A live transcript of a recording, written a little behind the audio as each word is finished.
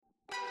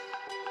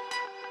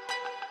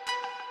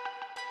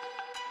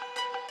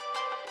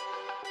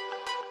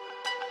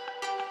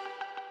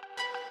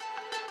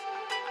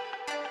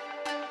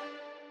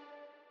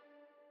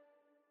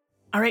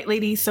All right,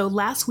 ladies. So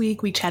last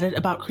week we chatted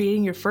about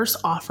creating your first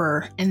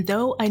offer. And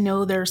though I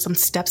know there are some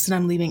steps that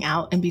I'm leaving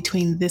out in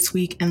between this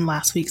week and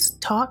last week's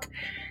talk,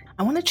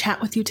 I want to chat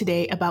with you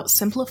today about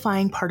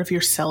simplifying part of your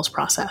sales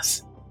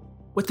process.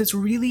 What this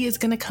really is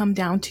going to come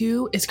down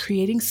to is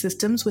creating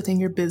systems within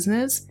your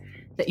business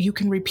that you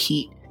can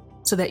repeat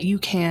so that you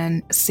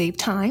can save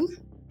time,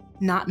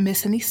 not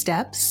miss any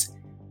steps,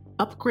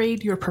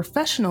 upgrade your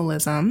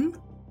professionalism,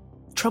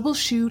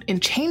 troubleshoot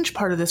and change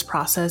part of this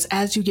process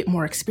as you get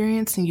more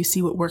experience and you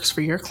see what works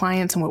for your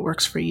clients and what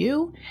works for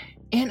you,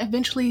 and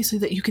eventually so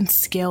that you can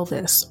scale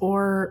this.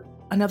 Or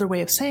another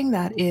way of saying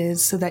that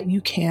is so that you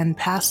can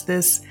pass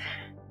this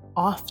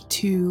off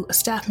to a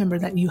staff member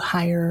that you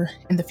hire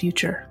in the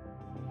future.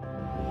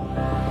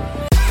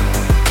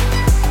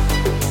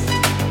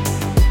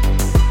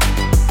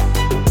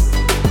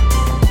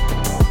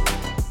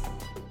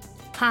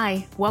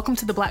 Hi, welcome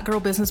to the Black Girl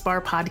Business Bar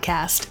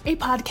podcast, a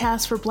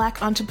podcast for Black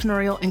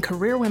entrepreneurial and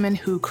career women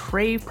who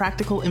crave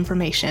practical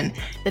information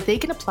that they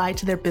can apply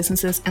to their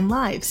businesses and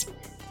lives.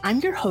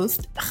 I'm your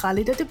host,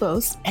 Khalida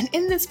DeBose, and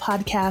in this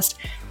podcast,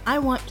 I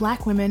want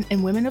Black women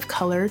and women of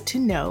color to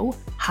know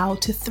how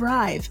to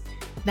thrive.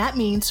 That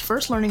means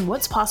first learning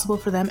what's possible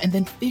for them and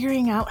then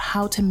figuring out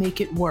how to make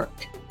it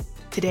work.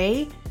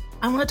 Today,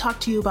 I want to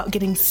talk to you about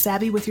getting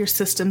savvy with your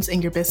systems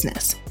in your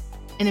business.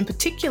 And in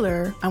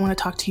particular, I want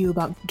to talk to you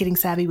about getting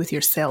savvy with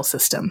your sales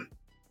system.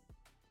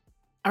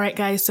 All right,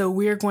 guys, so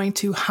we're going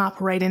to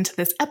hop right into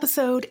this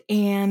episode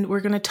and we're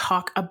going to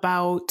talk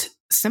about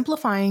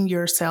simplifying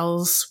your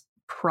sales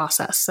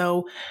process.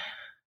 So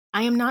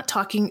I am not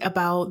talking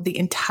about the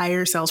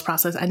entire sales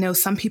process. I know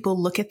some people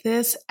look at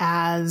this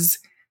as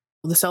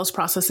the sales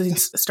process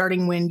is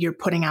starting when you're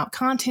putting out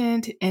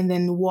content and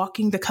then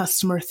walking the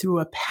customer through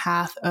a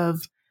path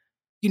of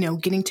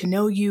getting to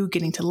know you,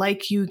 getting to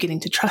like you,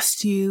 getting to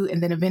trust you.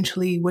 And then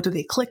eventually, what do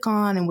they click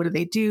on and what do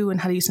they do? And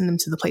how do you send them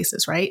to the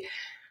places, right?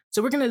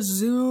 So we're going to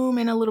zoom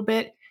in a little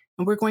bit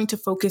and we're going to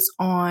focus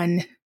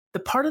on the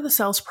part of the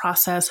sales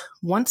process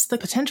once the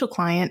potential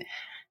client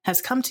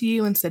has come to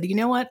you and said, you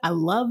know what? I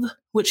love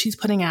what she's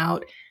putting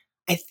out.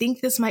 I think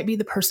this might be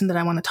the person that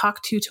I want to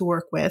talk to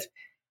work with.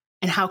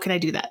 And how can I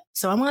do that?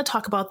 So I want to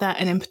talk about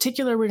that. And in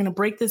particular, we're going to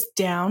break this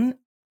down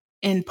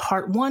in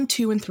part 1,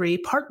 2, and 3.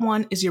 Part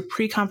 1 is your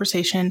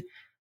pre-conversation,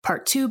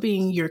 part 2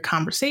 being your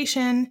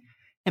conversation,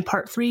 and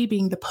part 3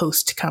 being the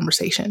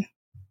post-conversation.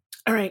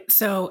 All right,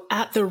 so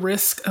at the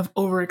risk of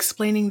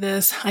over-explaining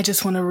this, I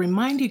just want to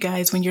remind you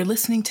guys when you're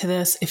listening to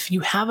this, if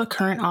you have a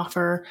current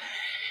offer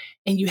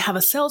and you have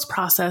a sales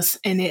process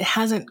and it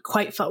hasn't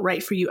quite felt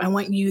right for you, I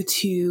want you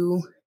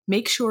to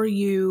make sure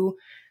you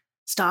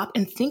stop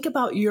and think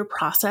about your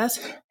process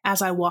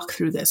as I walk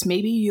through this.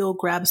 Maybe you'll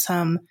grab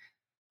some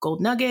gold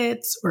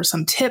nuggets or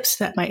some tips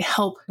that might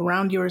help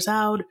round yours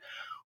out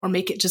or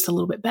make it just a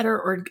little bit better.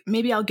 Or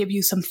maybe I'll give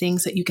you some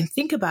things that you can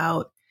think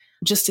about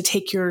just to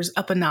take yours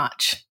up a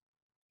notch.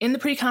 In the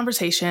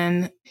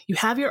pre-conversation, you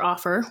have your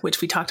offer,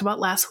 which we talked about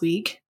last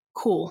week.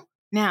 Cool.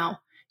 Now,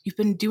 you've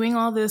been doing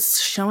all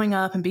this showing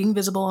up and being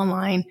visible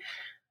online.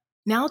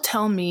 Now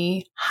tell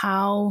me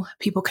how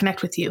people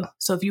connect with you.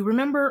 So if you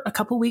remember a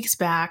couple weeks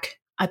back,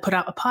 I put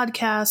out a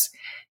podcast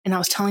and I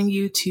was telling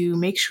you to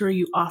make sure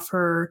you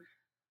offer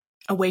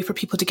a way for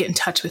people to get in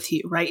touch with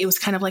you, right? It was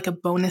kind of like a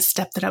bonus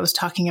step that I was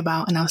talking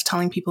about. And I was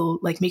telling people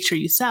make sure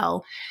you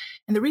sell.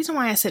 And the reason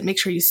why I said make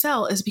sure you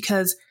sell is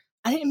because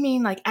I didn't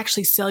mean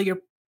actually sell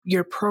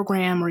your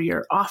program or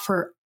your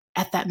offer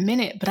at that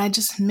minute, but I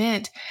just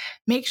meant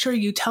make sure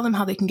you tell them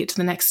how they can get to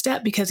the next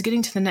step, because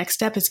getting to the next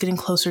step is getting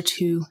closer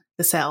to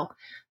the sell.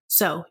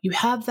 So you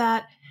have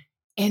that.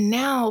 And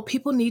now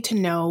people need to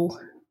know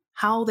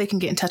how they can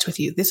get in touch with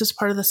you. This is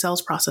part of the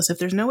sales process. If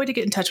there's no way to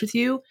get in touch with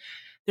you,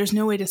 there's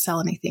no way to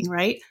sell anything,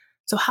 right?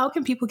 So how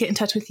can people get in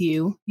touch with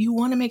you? You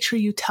want to make sure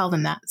you tell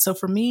them that. So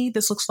for me,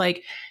 this looks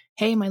like,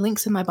 hey, my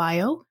link's in my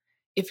bio.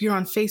 If you're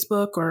on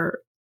Facebook or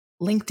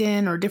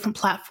LinkedIn or a different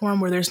platform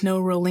where there's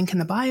no real link in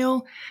the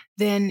bio,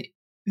 then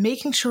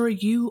making sure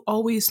you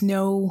always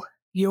know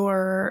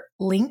your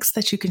links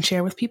that you can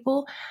share with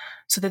people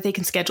so that they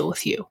can schedule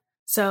with you.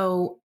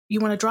 So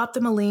you want to drop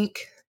them a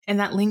link, and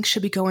that link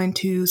should be going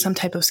to some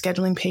type of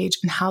scheduling page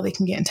and how they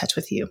can get in touch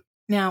with you.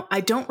 Now,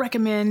 I don't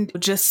recommend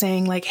just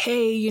saying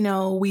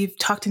hey, we've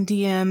talked in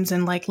DMs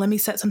and let me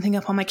set something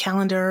up on my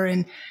calendar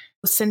and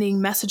sending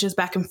messages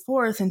back and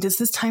forth. And does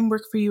this time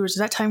work for you or does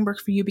that time work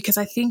for you? Because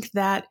I think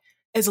that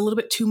is a little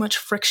bit too much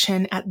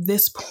friction at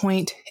this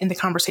point in the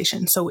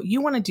conversation. So what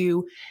you want to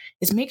do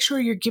is make sure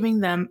you're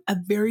giving them a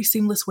very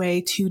seamless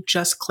way to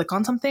just click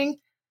on something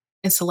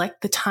and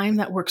select the time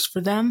that works for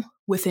them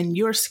within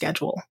your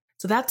schedule.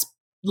 So that's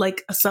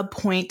a sub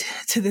point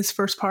to this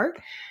first part,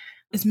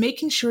 is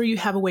making sure you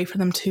have a way for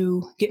them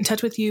to get in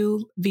touch with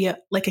you via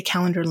a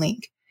calendar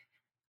link.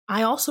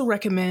 I also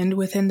recommend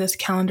within this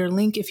calendar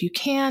link, if you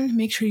can,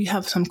 make sure you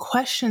have some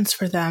questions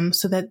for them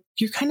so that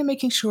you're kind of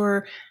making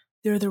sure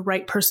they're the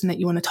right person that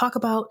you want to talk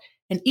about.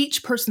 And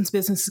each person's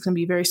business is going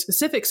to be very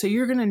specific. So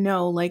you're going to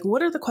know,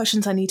 what are the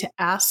questions I need to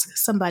ask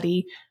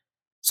somebody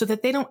so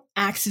that they don't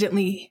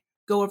accidentally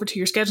go over to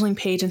your scheduling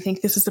page and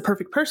think this is the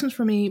perfect person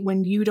for me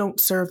when you don't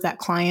serve that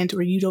client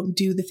or you don't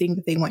do the thing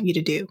that they want you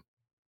to do.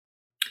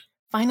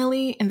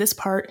 Finally, in this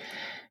part,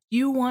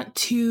 you want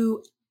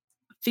to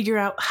figure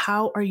out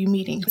how are you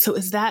meeting. So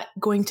is that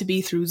going to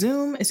be through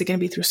Zoom? Is it going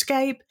to be through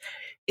Skype?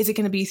 Is it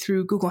going to be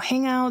through Google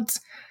Hangouts?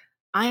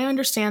 I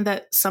understand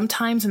that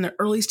sometimes in the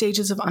early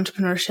stages of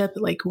entrepreneurship,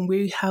 like when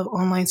we have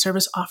online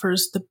service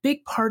offers, the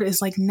big part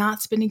is like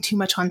not spending too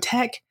much on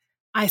tech.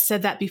 I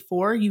said that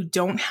before, you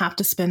don't have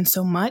to spend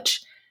so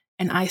much,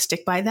 and I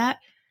stick by that.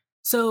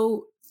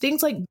 So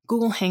things like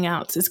Google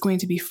Hangouts is going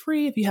to be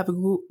free if you have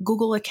a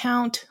Google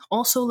account.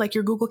 Also, like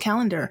your Google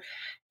Calendar,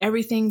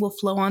 everything will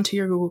flow onto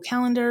your Google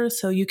Calendar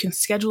so you can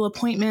schedule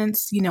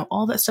appointments.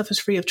 All that stuff is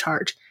free of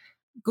charge.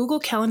 Google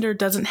Calendar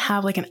doesn't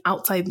have like an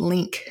outside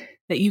link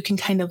that you can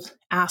kind of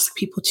ask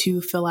people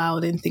to fill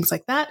out and things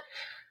like that.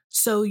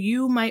 So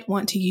you might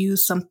want to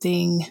use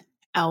something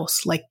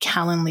else like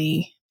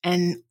Calendly.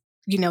 And,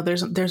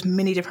 there's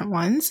many different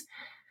ones,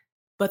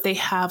 but they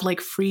have like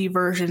free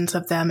versions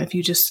of them. If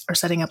you just are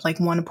setting up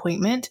like one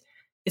appointment,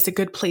 it's a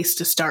good place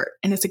to start.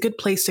 And it's a good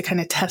place to kind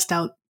of test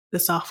out the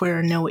software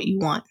and know what you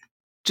want.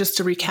 Just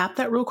to recap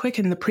that real quick,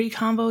 in the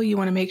pre-convo, you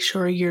want to make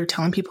sure you're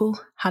telling people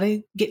how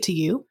to get to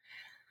you.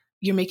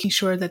 You're making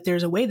sure that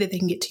there's a way that they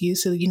can get to you.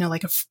 So,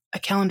 like a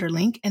calendar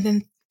link. And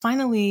then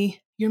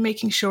finally, you're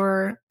making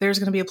sure there's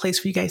going to be a place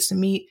for you guys to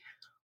meet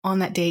on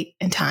that date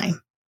and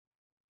time.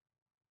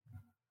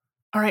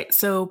 All right.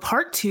 So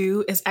part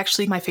 2 is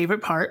actually my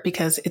favorite part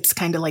because it's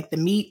kind of like the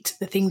meat,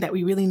 the thing that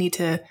we really need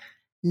to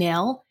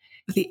nail,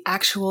 the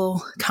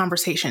actual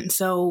conversation.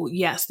 So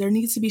yes, there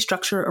needs to be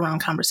structure around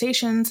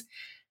conversations.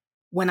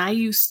 When I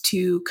used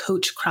to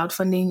coach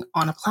crowdfunding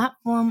on a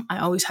platform, I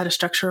always had a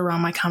structure around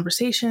my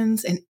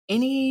conversations. And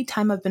any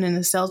time I've been in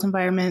a sales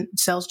environment,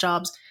 sales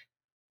jobs,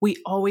 we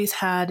always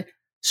had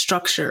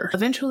structure.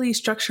 Eventually,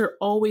 structure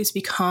always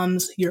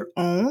becomes your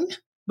own,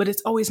 but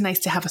it's always nice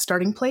to have a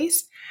starting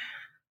place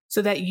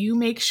so that you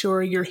make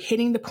sure you're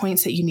hitting the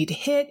points that you need to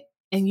hit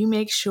and you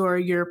make sure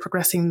you're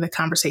progressing the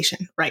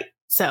conversation, right?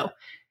 So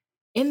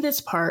in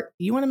this part,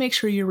 you want to make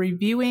sure you're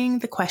reviewing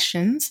the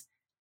questions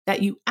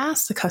that you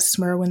asked the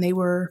customer when they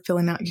were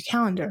filling out your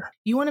calendar.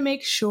 You want to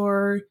make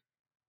sure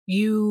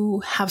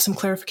you have some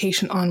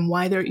clarification on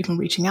why they're even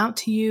reaching out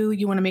to you.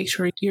 You want to make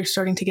sure you're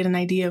starting to get an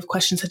idea of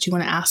questions that you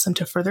want to ask them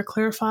to further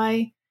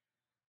clarify.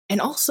 And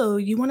also,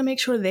 you want to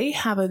make sure they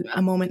have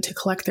a moment to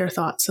collect their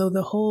thoughts. So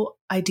the whole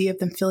idea of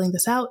them filling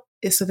this out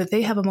is so that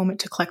they have a moment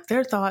to collect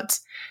their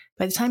thoughts.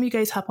 By the time you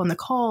guys hop on the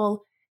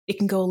call, it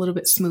can go a little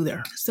bit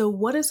smoother. So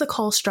what is the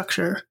call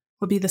structure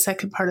would be the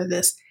second part of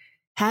this.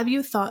 Have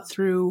you thought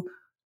through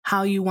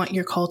how you want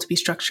your call to be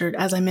structured?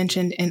 As I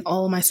mentioned, in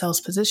all of my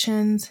sales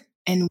positions,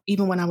 and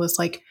even when I was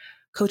like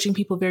coaching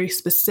people very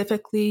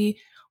specifically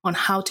on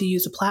how to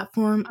use a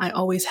platform, I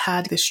always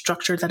had this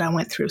structure that I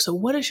went through. So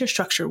what is your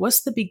structure?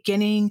 What's the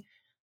beginning,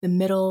 the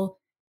middle,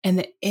 and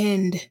the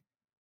end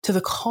to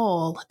the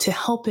call to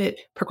help it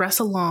progress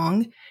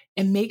along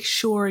and make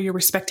sure you're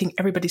respecting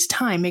everybody's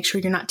time? Make sure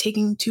you're not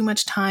taking too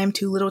much time,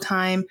 too little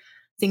time,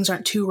 things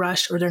aren't too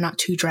rushed or they're not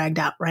too dragged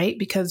out, right?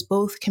 Because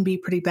both can be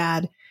pretty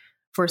bad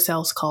for a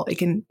sales call. It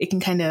can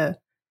kind of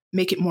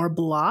make it more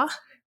blah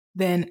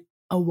than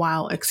a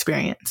wow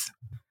experience.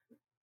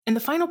 And the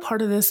final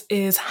part of this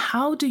is,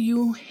 how do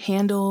you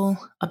handle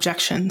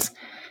objections?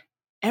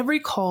 Every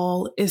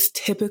call is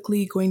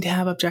typically going to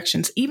have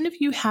objections. Even if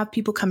you have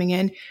people coming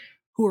in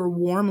who are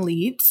warm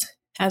leads,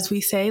 as we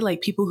say,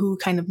 like people who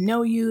kind of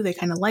know you, they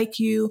kind of like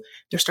you,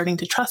 they're starting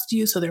to trust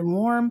you, so they're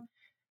warm.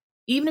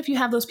 Even if you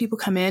have those people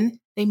come in,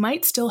 they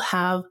might still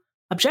have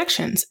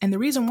objections. And the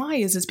reason why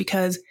is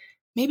because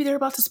maybe they're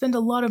about to spend a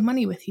lot of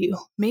money with you.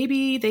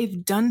 Maybe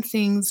they've done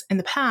things in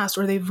the past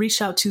or they've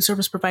reached out to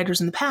service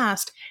providers in the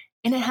past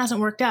and it hasn't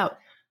worked out.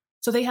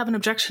 So they have an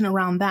objection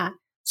around that.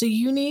 So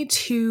you need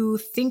to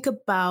think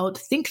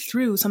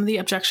through some of the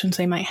objections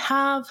they might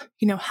have,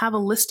 have a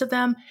list of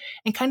them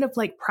and kind of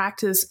like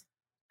practice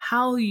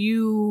how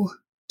you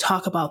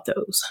talk about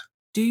those.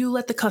 Do you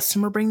let the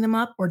customer bring them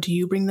up or do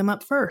you bring them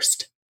up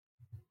first?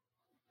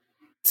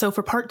 So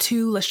for part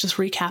 2, let's just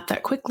recap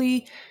that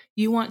quickly.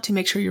 You want to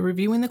make sure you're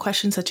reviewing the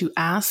questions that you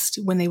asked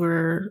when they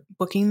were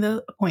booking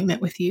the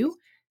appointment with you.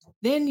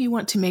 Then you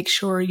want to make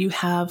sure you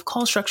have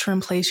call structure in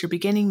place, your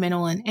beginning,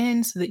 middle, and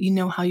end, so that you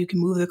know how you can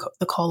move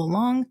the call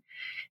along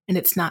and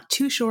it's not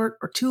too short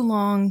or too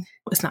long.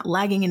 It's not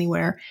lagging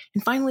anywhere.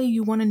 And finally,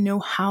 you want to know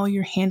how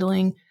you're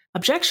handling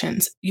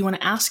objections. You want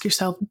to ask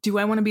yourself, do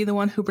I want to be the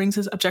one who brings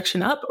this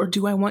objection up, or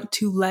do I want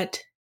to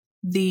let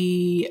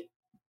the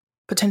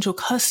potential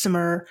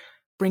customer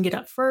bring it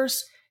up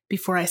first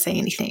before I say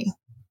anything?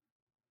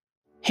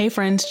 Hey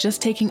friends,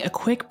 just taking a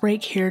quick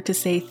break here to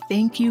say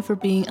thank you for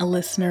being a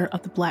listener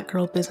of the Black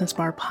Girl Business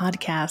Bar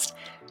podcast.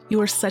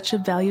 You are such a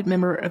valued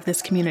member of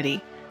this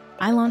community.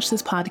 I launched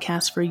this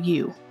podcast for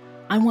you.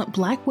 I want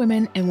Black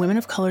women and women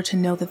of color to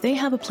know that they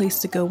have a place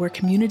to go where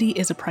community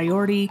is a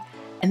priority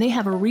and they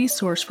have a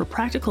resource for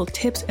practical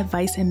tips,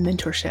 advice, and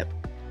mentorship.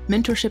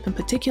 Mentorship in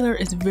particular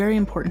is very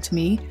important to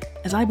me,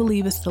 as I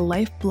believe it's the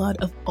lifeblood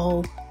of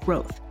all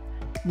growth.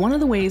 One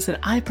of the ways that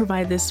I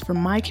provide this for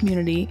my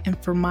community and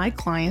for my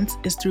clients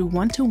is through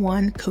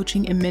one-to-one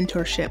coaching and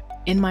mentorship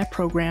in my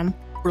program,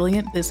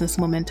 Brilliant Business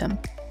Momentum.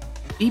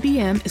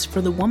 BBM is for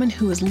the woman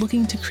who is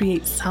looking to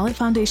create solid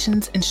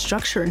foundations and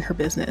structure in her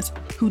business,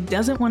 who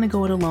doesn't want to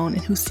go it alone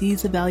and who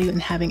sees the value in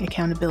having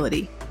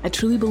accountability. I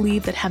truly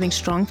believe that having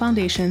strong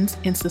foundations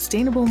and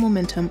sustainable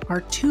momentum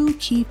are two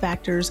key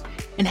factors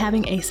in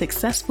having a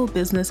successful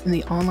business in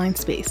the online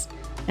space.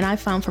 And I've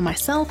found for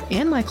myself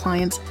and my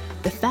clients,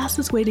 the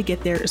fastest way to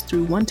get there is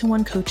through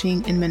one-to-one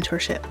coaching and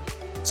mentorship.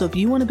 So if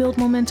you want to build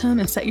momentum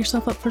and set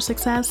yourself up for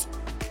success,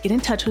 get in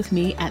touch with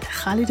me at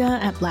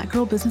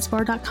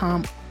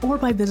khalida@blackgirlbusinessbar.com or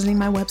by visiting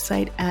my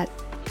website at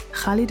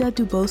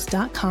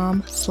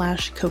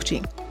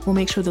khalidadubose.com/coaching. We'll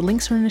make sure the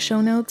links are in the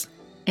show notes.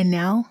 And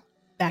now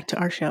back to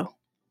our show.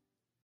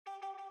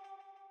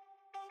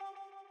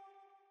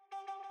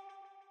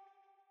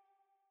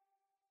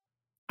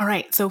 All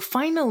right, so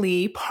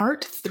finally,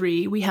 part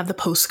 3, we have the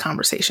post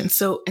conversation.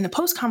 So in the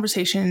post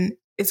conversation,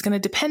 it's going to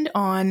depend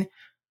on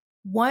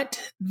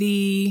what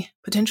the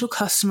potential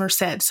customer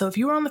said. So if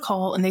you were on the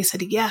call and they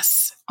said,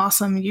 yes,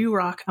 awesome, you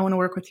rock, I want to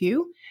work with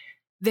you,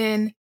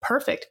 then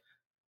perfect.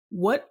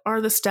 What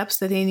are the steps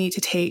that they need to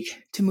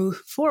take to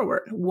move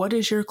forward? What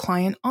is your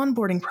client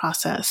onboarding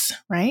process,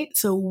 right?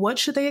 So what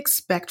should they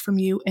expect from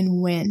you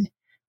and when?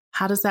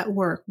 How does that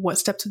work? What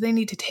steps do they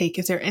need to take?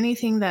 Is there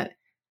anything that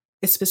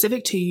is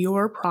specific to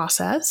your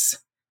process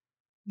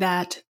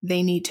that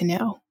they need to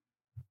know?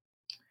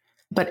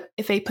 But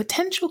if a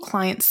potential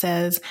client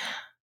says,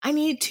 I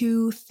need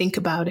to think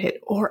about it,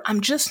 or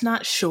I'm just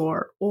not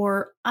sure,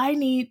 or I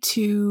need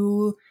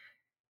to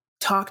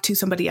talk to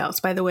somebody else.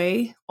 By the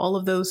way, all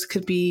of those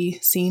could be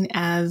seen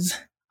as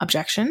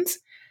objections.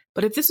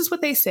 But if this is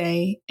what they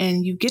say,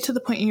 and you get to the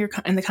point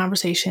in the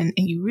conversation,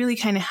 and you really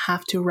kind of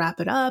have to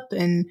wrap it up,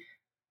 and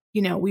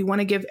we want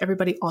to give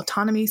everybody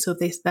autonomy. So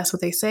if that's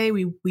what they say,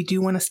 we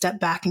do want to step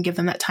back and give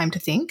them that time to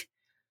think.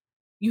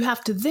 You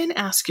have to then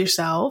ask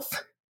yourself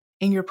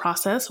in your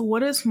process,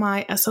 what is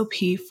my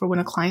SOP for when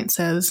a client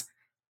says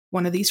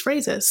one of these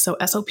phrases? So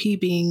SOP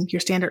being your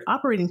standard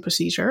operating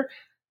procedure.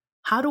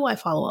 How do I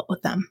follow up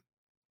with them,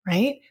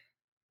 right?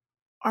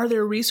 Are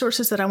there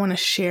resources that I want to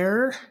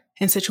share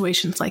in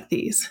situations like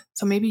these?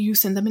 So maybe you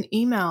send them an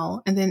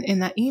email, and then in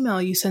that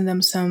email, you send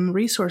them some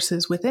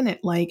resources within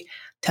it, like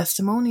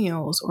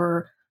testimonials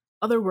or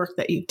other work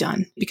that you've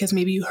done, because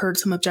maybe you heard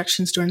some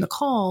objections during the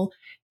call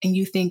and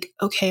you think,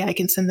 okay, I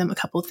can send them a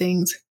couple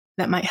things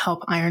that might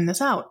help iron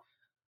this out.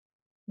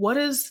 What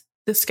is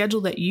the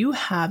schedule that you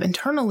have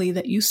internally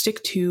that you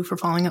stick to for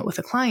following up with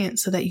a client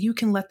so that you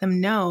can let them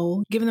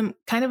know, give them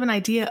kind of an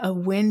idea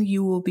of when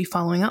you will be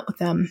following up with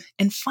them?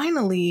 And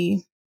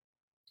finally,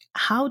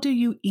 how do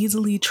you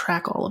easily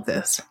track all of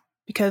this?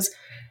 Because,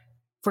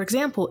 for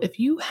example, if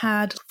you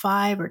had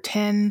 5 or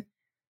 10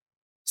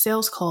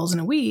 sales calls in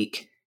a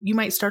week, you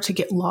might start to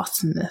get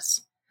lost in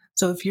this.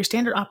 So if your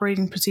standard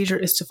operating procedure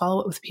is to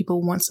follow up with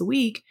people once a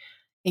week,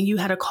 and you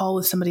had a call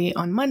with somebody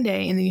on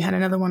Monday, and then you had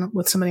another one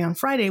with somebody on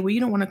Friday, well, you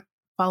don't want to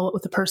follow up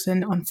with the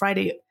person on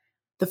Friday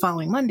the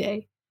following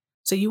Monday.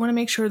 So you want to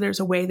make sure there's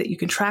a way that you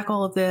can track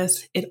all of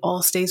this. It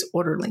all stays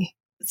orderly.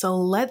 So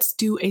let's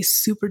do a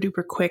super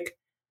duper quick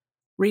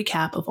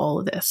recap of all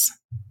of this.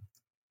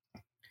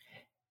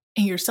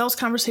 In your sales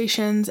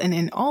conversations and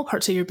in all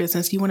parts of your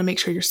business, you want to make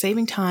sure you're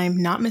saving time,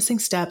 not missing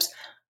steps,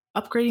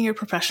 upgrading your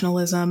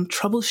professionalism,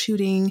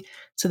 troubleshooting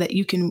so that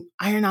you can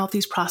iron out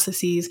these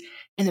processes,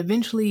 and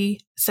eventually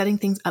setting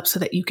things up so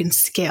that you can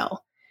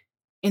scale.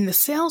 In the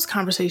sales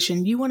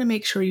conversation, you want to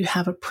make sure you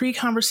have a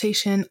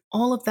pre-conversation,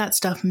 all of that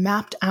stuff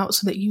mapped out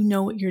so that you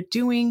know what you're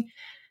doing.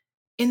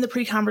 In the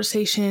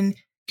pre-conversation,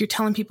 you're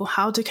telling people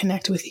how to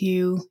connect with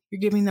you. You're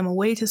giving them a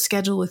way to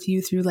schedule with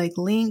you through like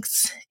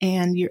links,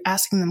 and you're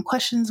asking them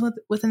questions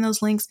within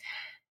those links.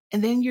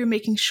 And then you're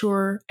making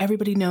sure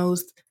everybody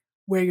knows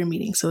where you're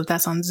meeting. So if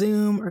that's on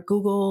Zoom or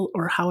Google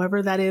or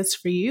however that is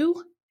for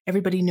you,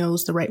 everybody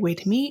knows the right way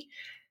to meet.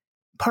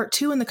 Part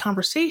 2 in the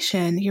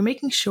conversation, you're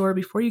making sure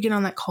before you get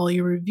on that call,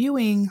 you're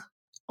reviewing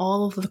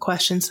all of the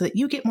questions so that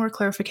you get more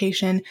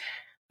clarification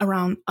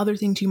around other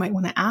things you might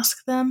want to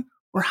ask them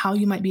or how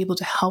you might be able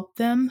to help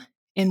them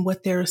in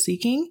what they're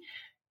seeking.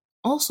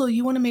 Also,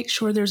 you want to make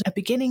sure there's a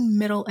beginning,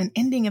 middle, and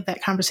ending of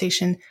that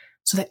conversation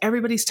so that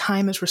everybody's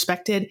time is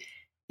respected.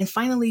 And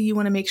finally, you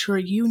want to make sure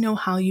you know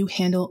how you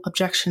handle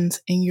objections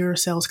in your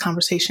sales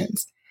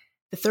conversations.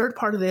 The third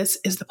part of this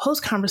is the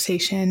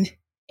post-conversation,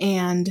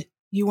 and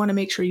you want to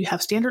make sure you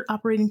have standard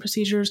operating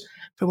procedures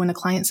for when a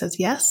client says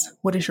yes,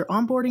 what is your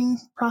onboarding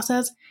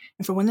process,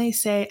 and for when they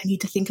say, I need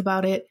to think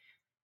about it,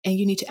 and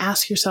you need to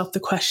ask yourself the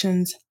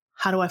questions,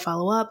 how do I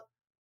follow up?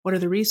 What are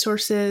the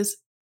resources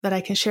that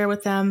I can share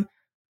with them?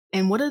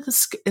 And what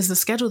is the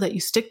schedule that you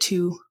stick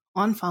to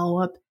on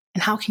follow-up,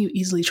 and how can you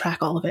easily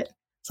track all of it?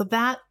 So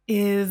that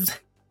is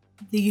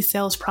the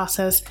sales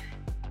process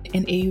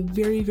in a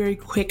very, very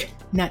quick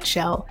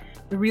nutshell.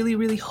 I really,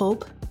 really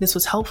hope this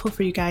was helpful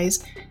for you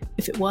guys.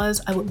 If it was,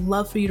 I would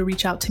love for you to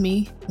reach out to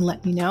me and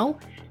let me know.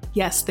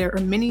 Yes, there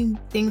are many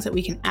things that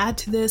we can add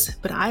to this,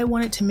 but I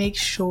wanted to make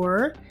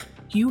sure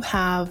you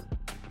have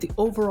the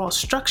overall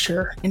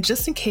structure. And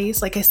just in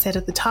case, like I said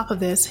at the top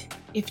of this,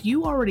 if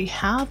you already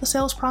have a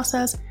sales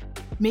process,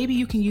 maybe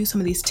you can use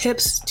some of these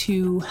tips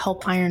to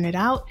help iron it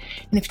out.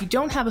 And if you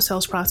don't have a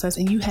sales process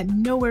and you had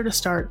nowhere to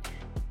start,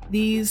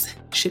 these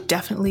should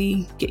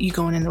definitely get you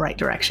going in the right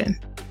direction.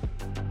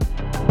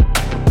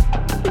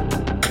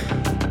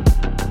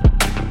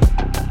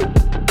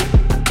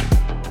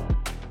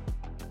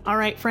 All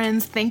right,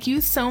 friends, thank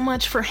you so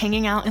much for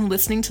hanging out and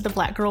listening to the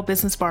Black Girl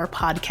Business Bar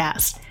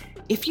podcast.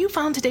 If you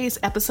found today's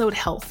episode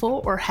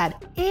helpful or had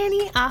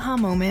any aha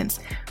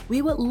moments,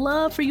 we would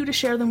love for you to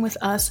share them with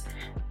us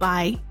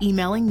by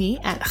emailing me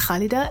at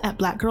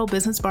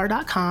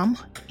khalida@blackgirlbusinessbar.com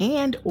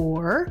and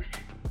or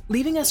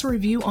leaving us a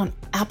review on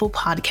Apple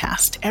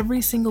Podcast. Every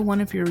single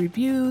one of your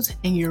reviews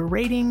and your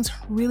ratings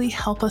really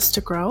help us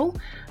to grow.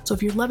 So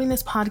if you're loving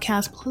this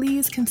podcast,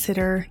 please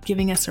consider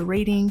giving us a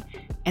rating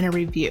and a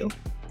review.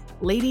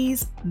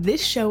 Ladies,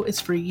 this show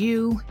is for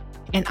you,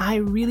 and I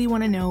really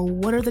want to know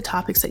what are the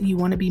topics that you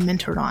want to be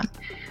mentored on.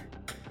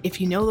 If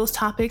you know those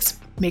topics,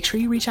 make sure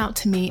you reach out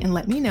to me and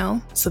let me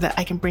know so that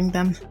I can bring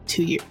them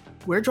to you.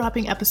 We're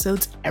dropping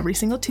episodes every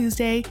single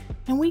Tuesday,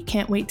 and we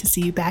can't wait to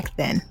see you back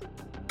then.